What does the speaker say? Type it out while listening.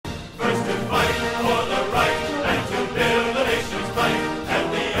for the right and to build the nation's might, and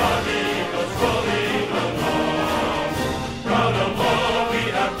the army goes rolling along. Proud of all we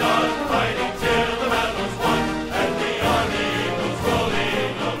have done, fighting till the battle's won, and the army goes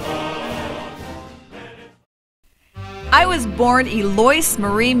rolling along. I was born Eloyce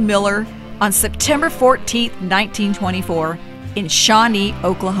Marie Miller on September 14, 1924, in Shawnee,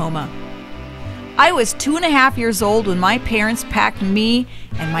 Oklahoma. I was 2.5 years old when my parents packed me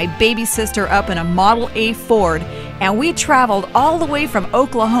and my baby sister up in a Model A Ford, and we traveled all the way from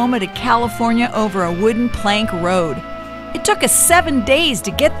Oklahoma to California over a wooden plank road. It took us 7 days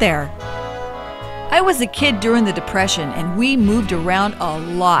to get there. I was a kid during the Depression, and we moved around a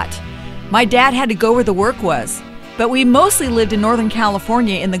lot. My dad had to go where the work was, but we mostly lived in Northern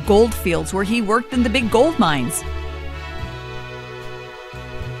California in the gold fields where he worked in the big gold mines.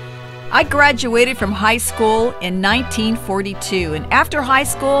 I graduated from high school in 1942, and after high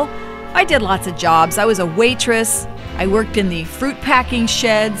school, I did lots of jobs. I was a waitress, I worked in the fruit packing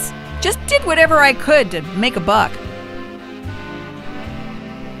sheds, just did whatever I could to make a buck.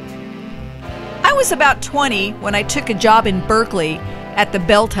 I was about 20 when I took a job in Berkeley at the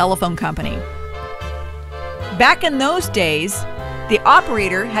Bell Telephone Company. Back in those days, the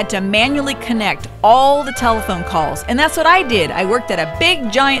operator had to manually connect all the telephone calls, and that's what I did. I worked at a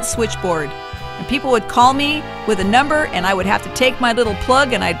big giant switchboard, and people would call me with a number, and I would have to take my little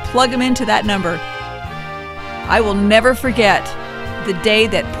plug and I'd plug them into that number. I will never forget the day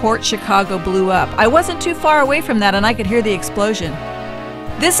that Port Chicago blew up. I wasn't too far away from that, and I could hear the explosion.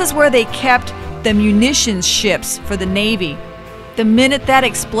 This is where they kept the munitions ships for the Navy. The minute that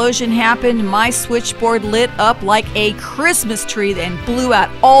explosion happened, my switchboard lit up like a Christmas tree and blew out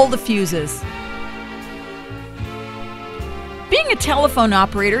all the fuses. Being a telephone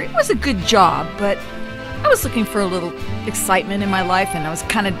operator, it was a good job, but I was looking for a little excitement in my life, and I was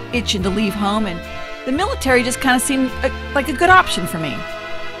kind of itching to leave home, and the military just kind of seemed like a good option for me.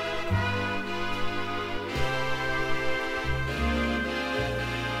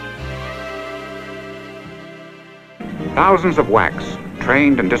 Thousands of WACs,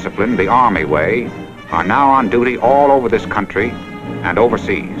 trained and disciplined the Army way, are now on duty all over this country and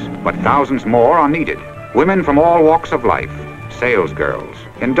overseas, but thousands more are needed. Women from all walks of life, sales girls,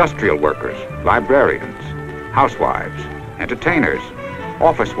 industrial workers, librarians, housewives, entertainers,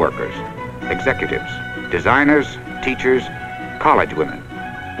 office workers, executives, designers, teachers, college women,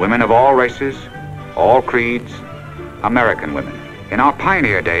 women of all races, all creeds, American women. In our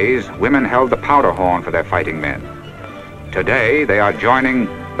pioneer days, women held the powder horn for their fighting men. Today, they are joining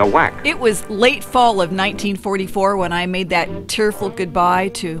the WAC. It was late fall of 1944 when I made that tearful goodbye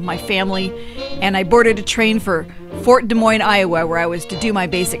to my family, and I boarded a train for Fort Des Moines, Iowa, where I was to do my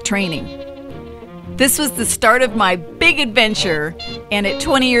basic training. This was the start of my big adventure, and at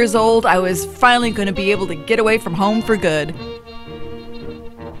 20 years old, I was finally going to be able to get away from home for good.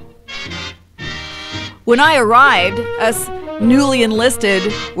 When I arrived, us newly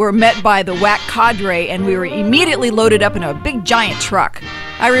enlisted were met by the WAC cadre, and we were immediately loaded up in a big giant truck.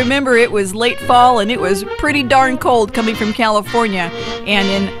 I remember it was late fall and it was pretty darn cold coming from California, and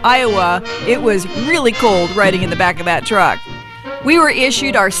in Iowa it was really cold riding in the back of that truck. We were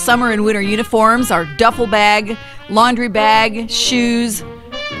issued our summer and winter uniforms, our duffel bag, laundry bag, shoes,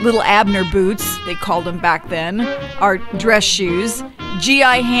 little Abner boots, they called them back then, our dress shoes,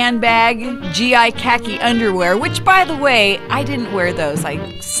 GI handbag, GI khaki underwear, which, by the way, I didn't wear those.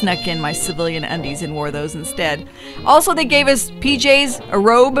 I snuck in my civilian undies and wore those instead. Also, they gave us PJs, a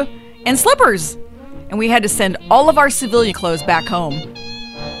robe, and slippers. And we had to send all of our civilian clothes back home.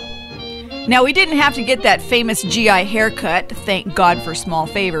 Now, we didn't have to get that famous GI haircut, thank God for small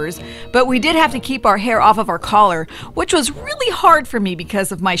favors, but we did have to keep our hair off of our collar, which was really hard for me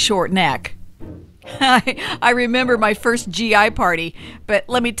because of my short neck. I remember my first GI party, but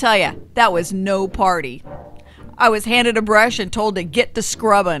let me tell you, that was no party. I was handed a brush and told to get to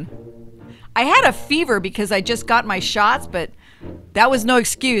scrubbing. I had a fever because I just got my shots, but that was no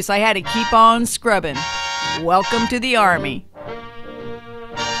excuse. I had to keep on scrubbing. Welcome to the Army.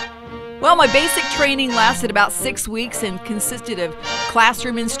 Well, my basic training lasted about 6 weeks and consisted of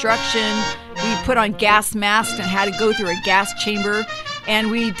classroom instruction. We put on gas masks and had to go through a gas chamber.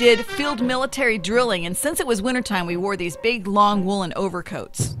 And we did field military drilling, and since it was wintertime, we wore these big, long woolen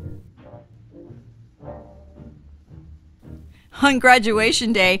overcoats. On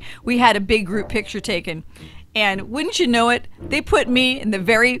graduation day, we had a big group picture taken, and wouldn't you know it, they put me in the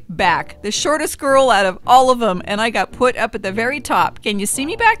very back, the shortest girl out of all of them, and I got put up at the very top. Can you see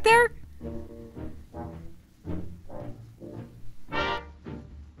me back there?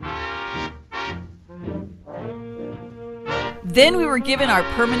 Then we were given our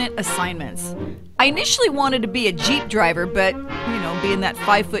permanent assignments. I initially wanted to be a Jeep driver, but, being that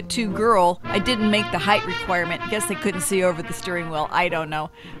 5'2" girl, I didn't make the height requirement. Guess they couldn't see over the steering wheel. I don't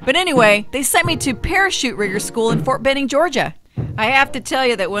know. But anyway, they sent me to parachute rigger school in Fort Benning, Georgia. I have to tell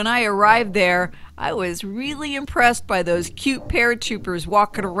you that when I arrived there, I was really impressed by those cute paratroopers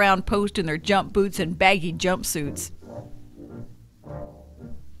walking around posting their jump boots and baggy jumpsuits.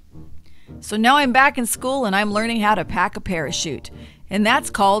 So now I'm back in school and I'm learning how to pack a parachute, and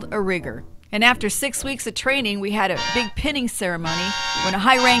that's called a rigger. And after 6 weeks of training, we had a big pinning ceremony when a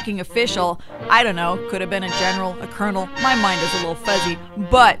high-ranking official, I don't know, could have been a general, a colonel, my mind is a little fuzzy,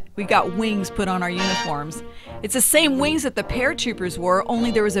 but we got wings put on our uniforms. It's the same wings that the paratroopers wore, only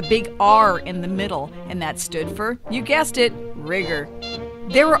there was a big R in the middle, and that stood for, you guessed it, rigger.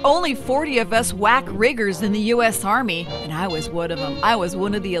 There were only 40 of us WAC riggers in the U.S. Army, and I was one of them. I was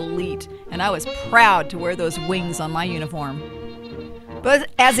one of the elite, and I was proud to wear those wings on my uniform.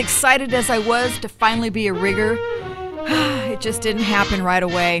 But as excited as I was to finally be a rigger, it just didn't happen right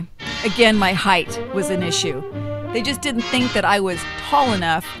away. Again, my height was an issue. They just didn't think that I was tall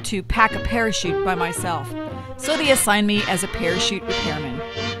enough to pack a parachute by myself. So they assigned me as a parachute repairman.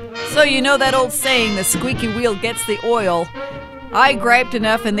 So you know that old saying, the squeaky wheel gets the oil. I griped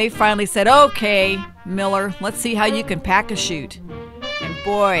enough and they finally said, okay, Miller, let's see how you can pack a chute. And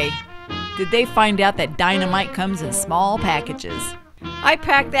boy, did they find out that dynamite comes in small packages. I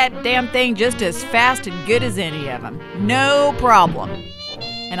packed that damn thing just as fast and good as any of them. No problem.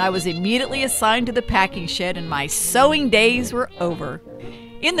 And I was immediately assigned to the packing shed and my sewing days were over.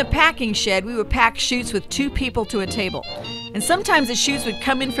 In the packing shed, we would pack chutes with 2 people to a table. And sometimes the chutes would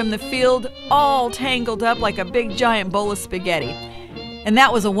come in from the field all tangled up like a big giant bowl of spaghetti. And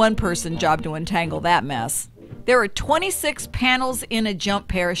that was a one-person job to untangle that mess. There were 26 panels in a jump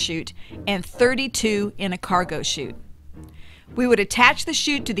parachute and 32 in a cargo chute. We would attach the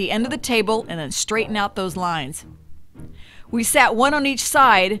chute to the end of the table and then straighten out those lines. We sat one on each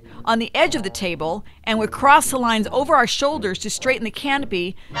side on the edge of the table and would cross the lines over our shoulders to straighten the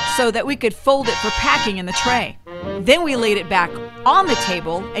canopy so that we could fold it for packing in the tray. Then we laid it back on the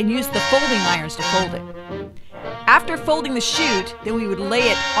table and used the folding irons to fold it. After folding the chute, then we would lay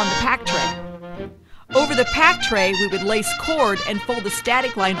it on the pack tray. Over the pack tray, we would lace cord and fold the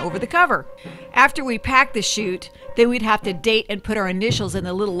static line over the cover. After we packed the chute, then we'd have to date and put our initials in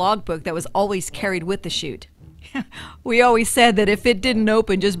the little logbook that was always carried with the chute. We always said that if it didn't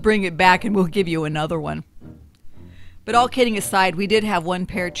open, just bring it back and we'll give you another one. But all kidding aside, we did have one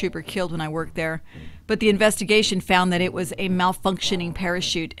paratrooper killed when I worked there, but the investigation found that it was a malfunctioning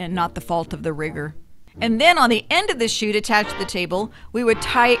parachute and not the fault of the rigger. And then on the end of the chute attached to the table, we would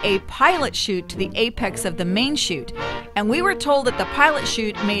tie a pilot chute to the apex of the main chute. And we were told that the pilot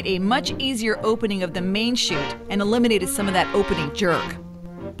chute made a much easier opening of the main chute and eliminated some of that opening jerk.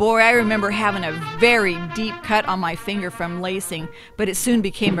 Boy, I remember having a very deep cut on my finger from lacing, but it soon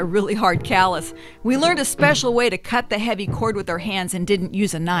became a really hard callus. We learned a special way to cut the heavy cord with our hands and didn't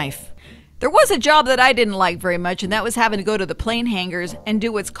use a knife. There was a job that I didn't like very much, and that was having to go to the plane hangars and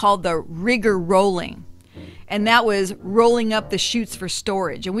do what's called the rigger rolling. And that was rolling up the chutes for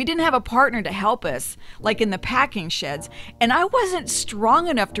storage. And we didn't have a partner to help us, like in the packing sheds. And I wasn't strong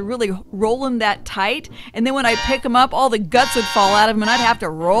enough to really roll them that tight. And then when I'd pick them up, all the guts would fall out of them and I'd have to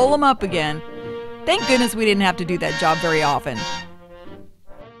roll them up again. Thank goodness we didn't have to do that job very often.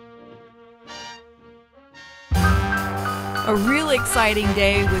 A really exciting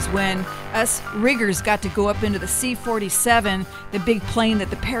day was when us riggers got to go up into the C-47, the big plane that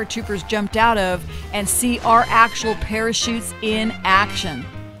the paratroopers jumped out of, and see our actual parachutes in action.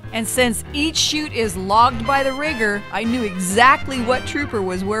 And since each chute is logged by the rigger, I knew exactly what trooper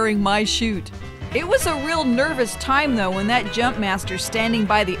was wearing my chute. It was a real nervous time though when that jump master standing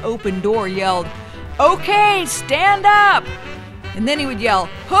by the open door yelled, "Okay, stand up!" And then he would yell,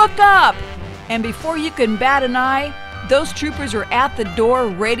 "Hook up!" And before you could bat an eye, those troopers were at the door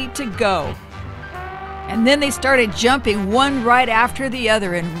ready to go. And then they started jumping one right after the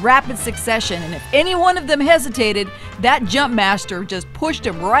other in rapid succession, and if any one of them hesitated, that jump master just pushed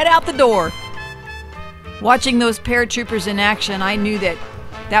them right out the door. Watching those paratroopers in action, I knew that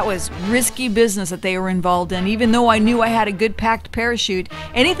that was risky business that they were involved in. Even though I knew I had a good packed parachute,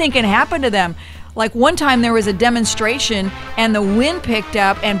 anything can happen to them. Like one time there was a demonstration and the wind picked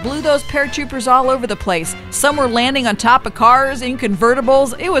up and blew those paratroopers all over the place. Some were landing on top of cars, in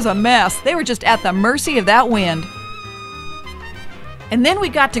convertibles. It was a mess. They were just at the mercy of that wind. And then we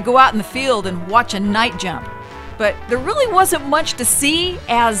got to go out in the field and watch a night jump. But there really wasn't much to see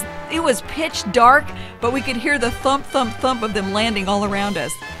as it was pitch dark, but we could hear the thump, thump, thump of them landing all around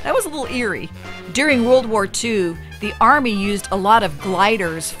us. That was a little eerie. During World War II, the Army used a lot of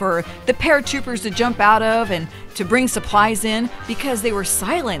gliders for the paratroopers to jump out of and to bring supplies in because they were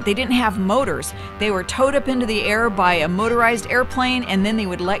silent. They didn't have motors. They were towed up into the air by a motorized airplane, and then they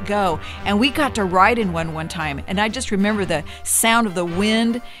would let go. And we got to ride in one time. And I just remember the sound of the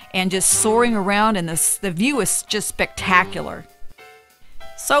wind and just soaring around, and the view was just spectacular.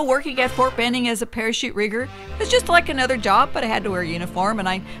 So working at Fort Benning as a parachute rigger was just like another job, but I had to wear a uniform, and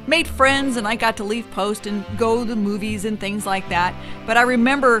I made friends, and I got to leave post and go to movies and things like that. But I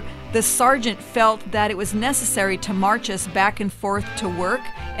remember the sergeant felt that it was necessary to march us back and forth to work,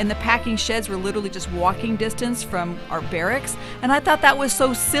 and the packing sheds were literally just walking distance from our barracks. And I thought that was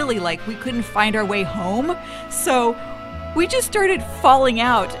so silly, like we couldn't find our way home. So we just started falling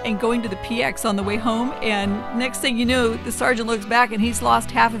out and going to the PX on the way home, and next thing you know, the sergeant looks back and he's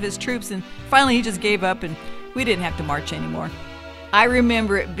lost half of his troops, and finally he just gave up and we didn't have to march anymore. I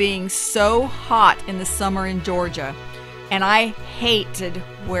remember it being so hot in the summer in Georgia, and I hated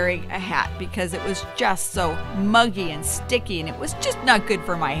wearing a hat because it was just so muggy and sticky, and it was just not good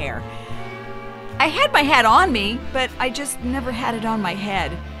for my hair. I had my hat on me, but I just never had it on my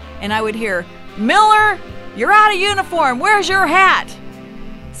head, and I would hear, "Miller, you're out of uniform, where's your hat?"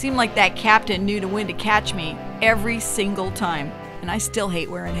 Seemed like that captain knew when to catch me every single time, and I still hate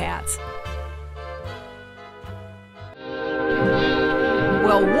wearing hats.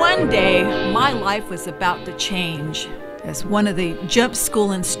 Well, one day my life was about to change as one of the jump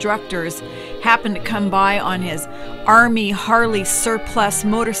school instructors happened to come by on his Army Harley surplus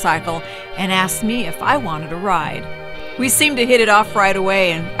motorcycle and asked me if I wanted a ride. We seemed to hit it off right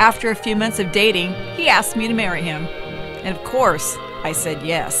away, and after a few months of dating, he asked me to marry him. And of course, I said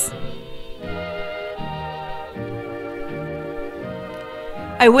yes.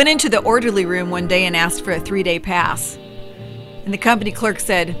 I went into the orderly room one day and asked for a 3-day pass. And the company clerk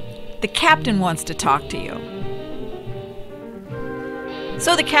said, "The captain wants to talk to you."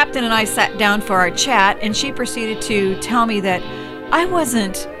 So the captain and I sat down for our chat, and she proceeded to tell me that I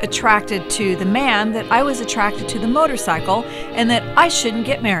wasn't attracted to the man, that I was attracted to the motorcycle, and that I shouldn't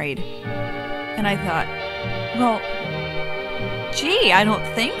get married. And I thought, well, gee, I don't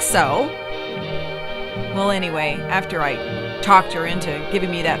think so. Well, anyway, after I talked her into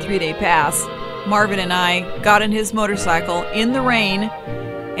giving me that 3-day pass, Marvin and I got on his motorcycle in the rain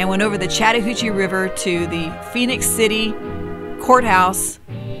and went over the Chattahoochee River to the Phoenix City Courthouse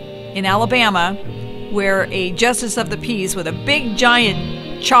in Alabama, where a justice of the peace with a big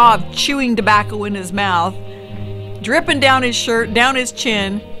giant chaw of chewing tobacco in his mouth, dripping down his shirt, down his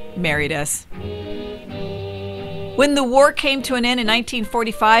chin, married us. When the war came to an end in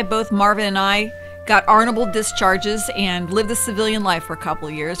 1945, both Marvin and I got honorable discharges and lived a civilian life for a couple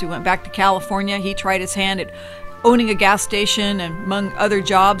of years. We went back to California. He tried his hand at owning a gas station and among other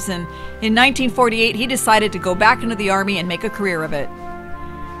jobs, and in 1948 he decided to go back into the Army and make a career of it.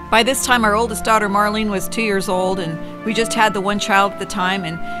 By this time, our oldest daughter, Marlene, was 2 years old, and we just had the one child at the time,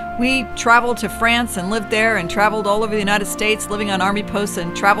 and we traveled to France and lived there and traveled all over the United States, living on Army posts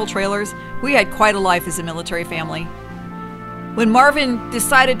and travel trailers. We had quite a life as a military family. When Marvin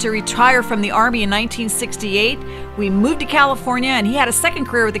decided to retire from the Army in 1968, we moved to California, and he had a second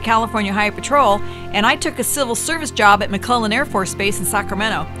career with the California Highway Patrol, and I took a civil service job at McClellan Air Force Base in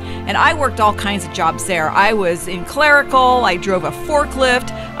Sacramento. And I worked all kinds of jobs there. I was in clerical, I drove a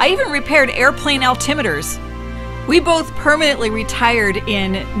forklift, I even repaired airplane altimeters. We both permanently retired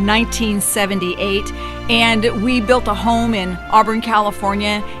in 1978, and we built a home in Auburn,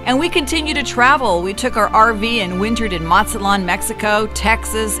 California, and we continued to travel. We took our RV and wintered in Mazatlan, Mexico,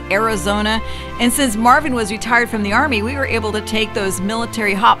 Texas, Arizona, and since Marvin was retired from the Army, we were able to take those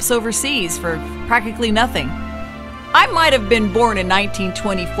military hops overseas for practically nothing. I might have been born in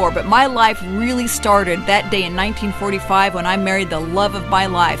 1924, but my life really started that day in 1945 when I married the love of my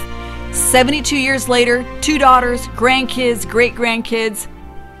life. 72 years later, 2 daughters, grandkids, great-grandkids.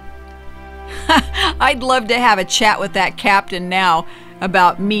 I'd love to have a chat with that captain now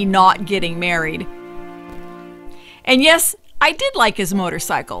about me not getting married. And yes, I did like his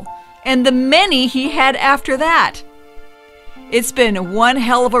motorcycle, and the many he had after that. It's been one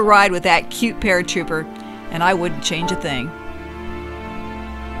hell of a ride with that cute paratrooper, and I wouldn't change a thing.